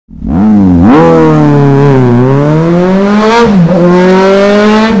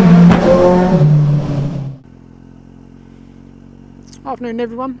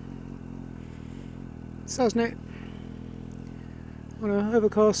everyone. So, isn't it? On an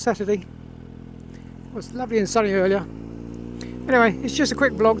overcast Saturday. It was lovely and sunny earlier. Anyway, it's just a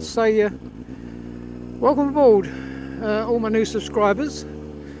quick vlog to say welcome aboard all my new subscribers.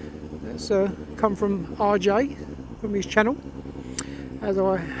 That's come from RJ, from his channel. As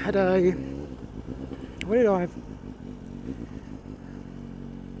I had a... what did I have?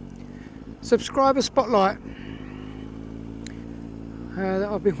 Subscriber spotlight. That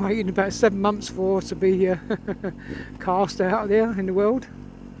I've been waiting about 7 months for to be cast out there in the world.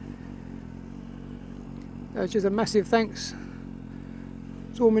 Just a massive thanks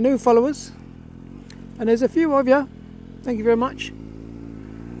to all my new followers, and there's a few of you. Thank you very much.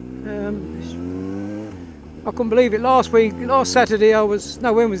 I couldn't believe it. Last Saturday I was,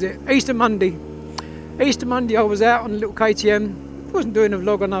 no, when was it? Easter Monday I was out on a little KTM. Wasn't doing a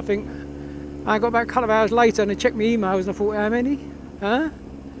vlog or nothing. I got back a couple of hours later and I checked my emails and I thought, how many? Huh?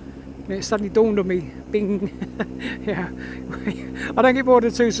 And it suddenly dawned on me, bing. Yeah, I don't get more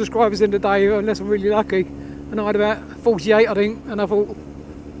than 2 subscribers in the day unless I'm really lucky. And I had about 48, I think, and I thought,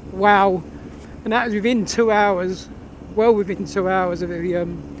 wow. And that was within 2 hours, well within 2 hours of the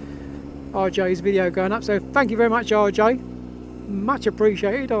RJ's video going up. So thank you very much, RJ. Much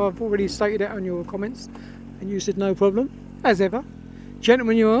appreciated. I've already stated that on your comments, and you said no problem, as ever.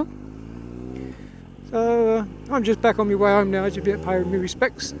 Gentlemen you are. So I'm just back on my way home now, just a bit of paying my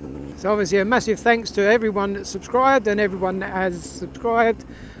respects. So obviously a massive thanks to everyone that subscribed and everyone that has subscribed,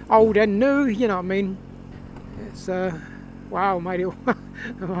 old and new, you know what I mean. It's wow, made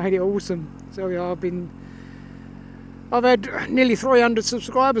it awesome. So yeah, I've had nearly 300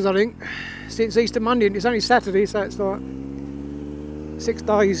 subscribers, I think, since Easter Monday, and it's only Saturday, so it's like 6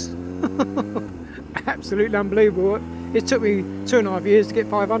 days. Absolutely unbelievable. It took me 2.5 years to get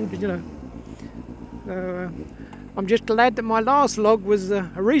 500, you know. I'm just glad that my last vlog was a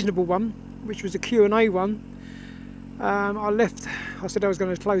reasonable one, which was a Q&A one. I said I was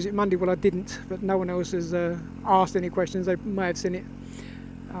going to close it Monday, well I didn't, but no one else has asked any questions. They may have seen it.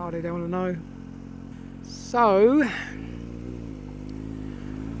 Oh, they don't want to know. So,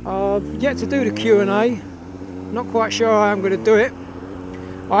 I've yet to do the Q&A. Not quite sure how I'm going to do it.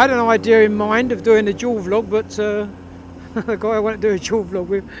 I had an idea in mind of doing a dual vlog, but the guy I want to do a dual vlog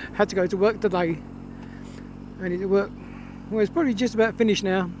with had to go to work today. I need to work. Well, it's probably just about finished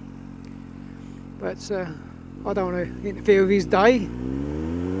now, but I don't want to interfere with his day. I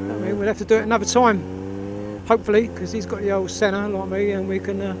mean, we'll have to do it another time, hopefully, because he's got the old Senna like me, and we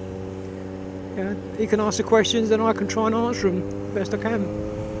can, you know, he can ask the questions and I can try and answer them best I can.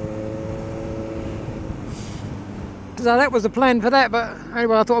 So that was the plan for that, but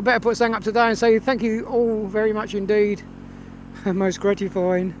anyway, I thought I'd better put something up today and say thank you all very much indeed. Most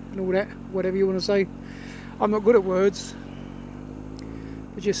gratifying and all that, whatever you want to say. I'm not good at words,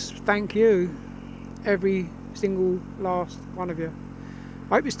 but just thank you, every single last one of you.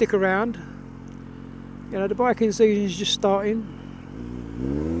 I hope you stick around. You know, the biking season is just starting,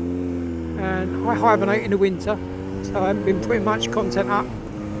 and I hibernate in the winter, so I haven't been putting much content up.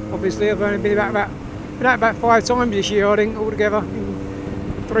 Obviously, I've only been out about 5 times this year, I think, altogether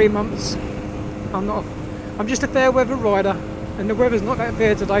in 3 months. I'm just a fair weather rider, and the weather's not that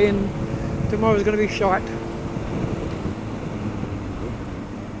fair today, and tomorrow's going to be shite.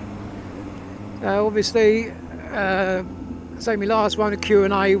 Obviously, say my last one, the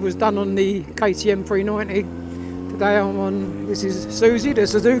Q&A, was done on the KTM 390. Today I'm on, this is Suzuki, the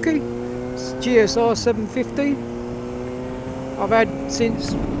Suzuki GSR750. I've had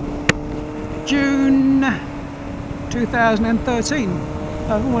since June 2013,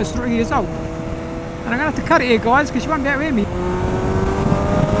 almost 3 years old. And I'm going to have to cut it here, guys, because you won't be able to hear me.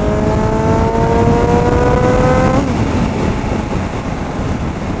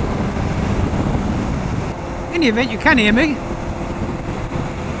 In the event you can hear me,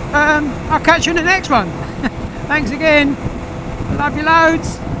 I'll catch you in the next one. Thanks again. Love you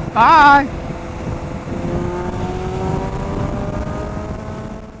loads. Bye.